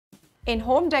In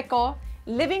home decor,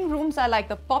 living rooms are like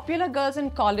the popular girls in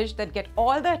college that get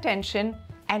all the attention,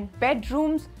 and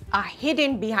bedrooms are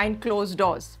hidden behind closed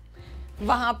doors.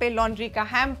 वहाँ पे laundry का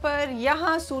hamper,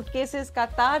 यहाँ suitcases का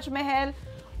Taj Mahal,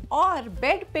 और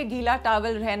bed पे गीला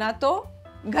towel रहना तो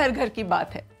घर-घर की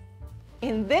बात है.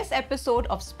 In this episode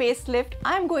of Spacelift,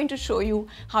 I'm going to show you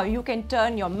how you can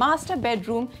turn your master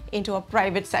bedroom into a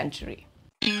private sanctuary.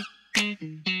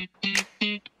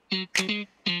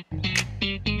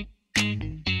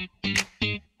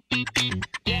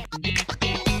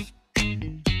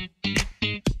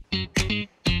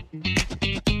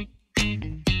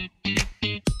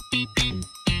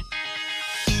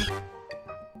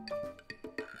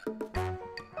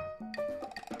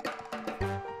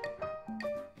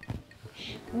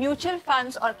 Mutual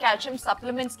funds or calcium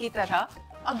supplements की तरह,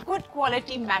 a good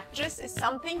quality mattress is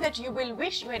something that you will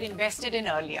wish you had invested in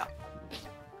earlier.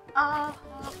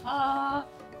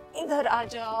 इधर आ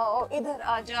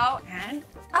जाओ, and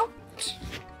out.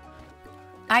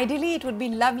 Ideally, it would be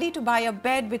lovely to buy a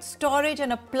bed with storage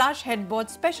and a plush headboard,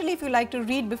 especially if you like to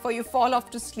read before you fall off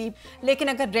to sleep. लेकिन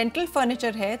अगर rental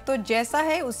furniture है, तो जैसा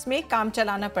है उसमें काम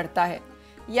चलाना पड़ता है.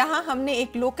 यहाँ हमने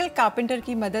एक लोकल कारपेंटर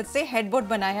की मदद से हेडबोर्ड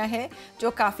बनाया है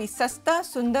जो काफ़ी सस्ता,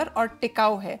 सुंदर और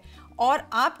टिकाऊ है, और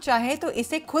आप चाहें तो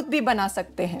इसे खुद भी बना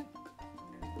सकते हैं.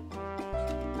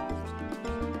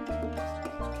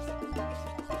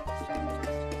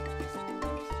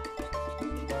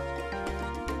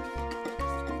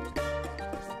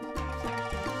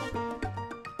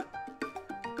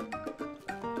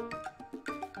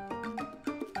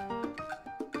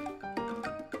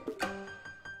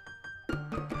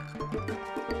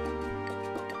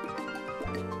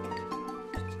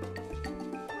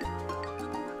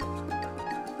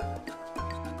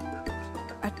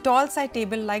 A tall side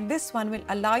table like this one will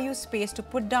allow you space to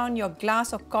put down your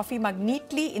glass or coffee mug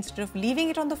neatly instead of leaving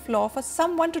it on the floor for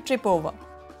someone to trip over.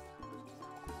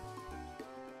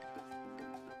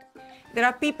 There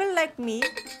are people like me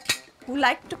who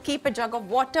like to keep a jug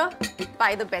of water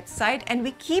by the bedside, and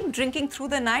we keep drinking through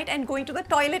the night and going to the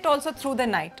toilet also through the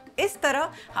night. इस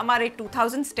तरह हमारे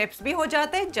 2000 steps भी हो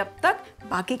जाते हैं जब तक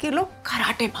बाकी के लोग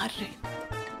खराटे मार रहे हैं.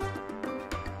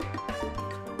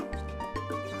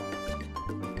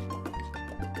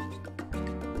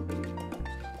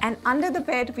 And under the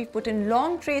bed, we put in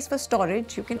long trays for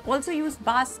storage. You can also use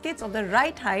baskets of the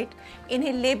right height.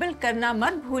 इन्हें label करना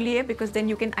मत भूलिए, because then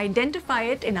you can identify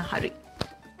it in a hurry.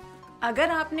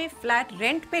 अगर आपने फ्लैट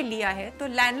रेंट पे लिया है, तो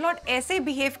लैंडलॉर्ड ऐसे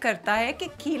बिहेव करता है कि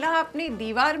कीला अपनी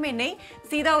दीवार में नहीं,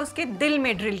 सीधा उसके दिल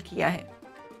में ड्रिल किया है.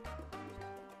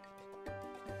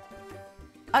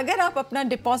 अगर आप अपना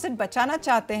डिपॉजिट बचाना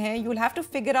चाहते हैं, you'll have to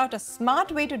figure out a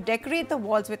smart way to decorate the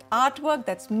walls with artwork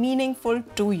that's meaningful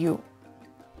to you.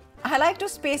 I like to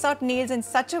space out nails in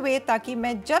such a way ताकि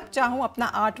मैं जब चाहूँ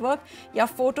अपना artwork या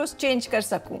photos change कर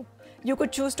सकूँ. You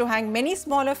could choose to hang many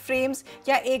smaller frames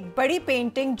या एक बड़ी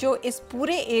painting जो इस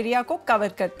पूरे area को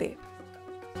cover कर दे.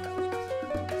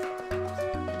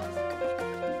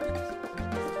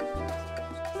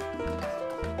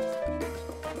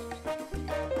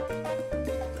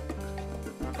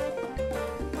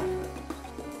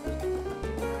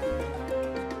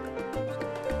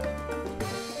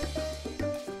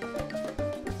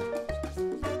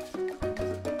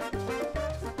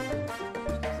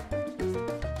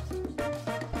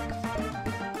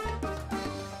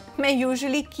 मैं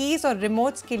यूजुअली कीज और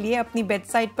रिमोट्स के लिए अपनी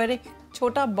बेडसाइड पर एक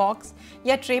छोटा बॉक्स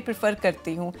या ट्रे प्रेफर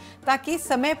करती हूँ ताकि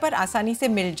समय पर आसानी से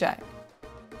मिल जाए.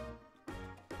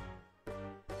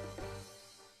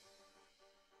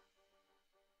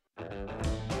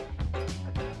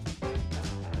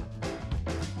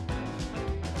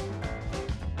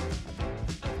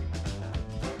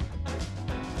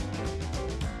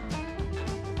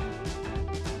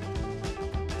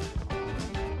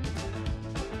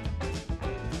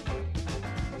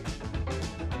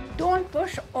 Don't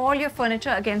push all your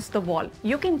furniture against the wall.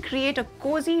 You can create a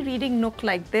cozy reading nook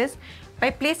like this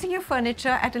by placing your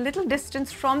furniture at a little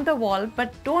distance from the wall,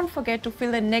 but don't forget to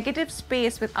fill the negative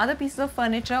space with other pieces of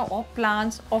furniture or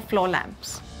plants or floor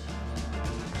lamps.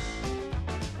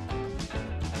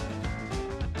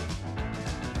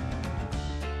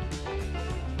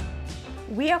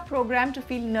 We are programmed to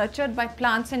feel nurtured by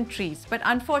plants and trees, but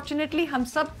unfortunately, हम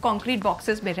सब concrete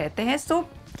boxes में रहते हैं, so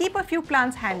keep a few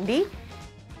plants handy.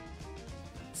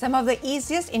 Some of the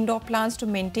easiest indoor plants to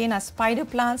maintain are spider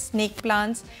plants, snake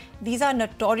plants. These are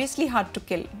notoriously hard to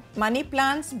kill. Money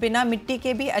plants बिना मिट्टी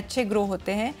के भी अच्छे grow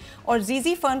होते हैं और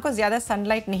ZZ fern को ज़्यादा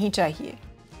sunlight नहीं चाहिए.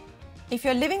 If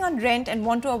you're living on rent and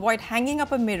want to avoid hanging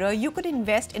up a mirror, you could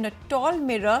invest in a tall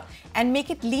mirror and make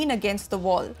it lean against the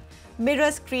wall.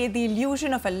 Mirrors create the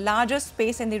illusion of a larger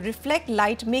space and they reflect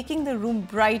light, making the room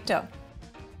brighter.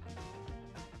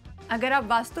 अगर आप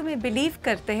वास्तु में believe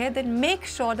करते हैं, then make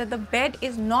sure that the bed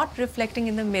is not reflecting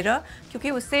in the mirror,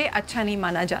 क्योंकि उससे अच्छा नहीं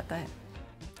माना जाता है.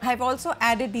 I've also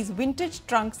added these vintage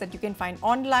trunks that you can find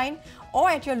online or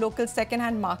at your local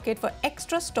second-hand market for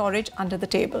extra storage under the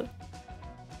table.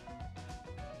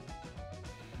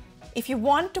 If you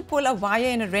want to pull a wire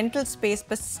in a rental space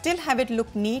but still have it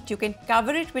look neat, you can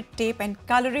cover it with tape and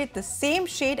color it the same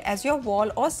shade as your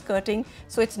wall or skirting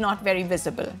so it's not very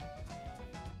visible.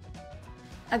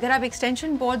 अगर आप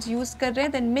extension boards use कर रहे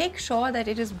हैं, then make sure that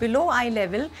it is below eye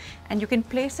level and you can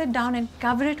place it down and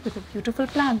cover it with a beautiful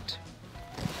plant.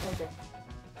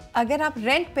 अगर आप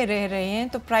rent पे रह रहे हैं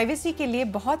तो प्राइवेसी के लिए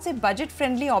बहुत से बजट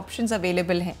फ्रेंडली ऑप्शंस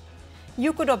अवेलेबल हैं.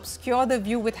 You could obscure the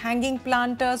view with hanging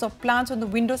planters or plants on the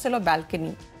windowsill or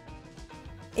balcony.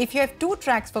 If you have 2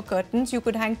 tracks for curtains, you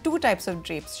could hang 2 types of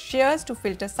drapes, sheers to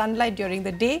filter sunlight during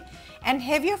the day and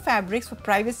heavier fabrics for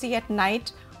privacy at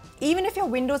night. Even if your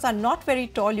windows are not very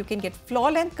tall, you can get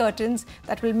floor-length curtains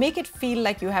that will make it feel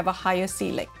like you have a higher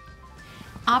ceiling.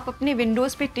 आप अपने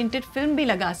windows पे tinted film भी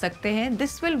लगा सकते हैं.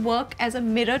 This will work as a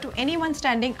mirror to anyone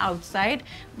standing outside.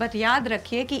 But याद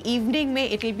रखिए कि evening में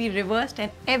it will be reversed and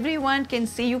everyone can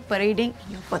see you parading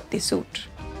in your birthday suit.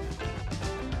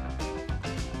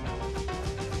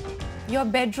 Your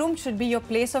bedroom should be your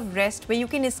place of rest where you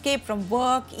can escape from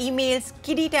work, emails,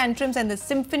 kiddie tantrums and the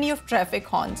symphony of traffic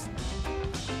horns.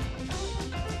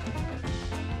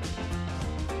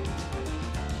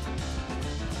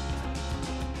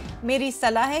 मेरी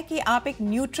सलाह है कि आप एक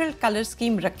neutral colour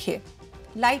scheme रखिए.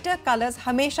 Lighter colours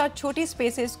हमेशा छोटी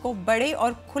spaces को बड़े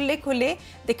और खुले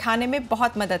दिखाने में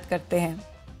बहुत मदद करते हैं.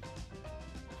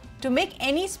 To make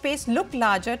any space look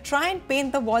larger, try and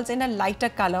paint the walls in a lighter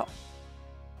color.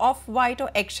 Off-white or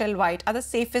eggshell white are the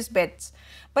safest bets.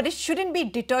 But it shouldn't be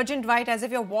detergent white as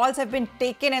if your walls have been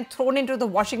taken and thrown into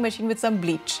the washing machine with some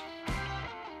bleach.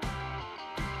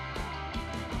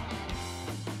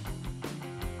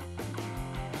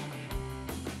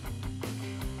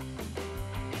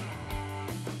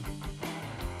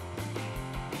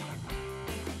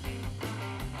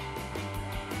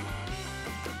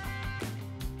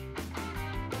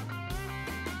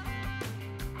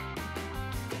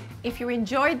 If you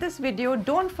enjoyed this video,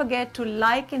 don't forget to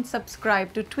like and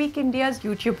subscribe to Tweak India's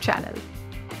YouTube channel.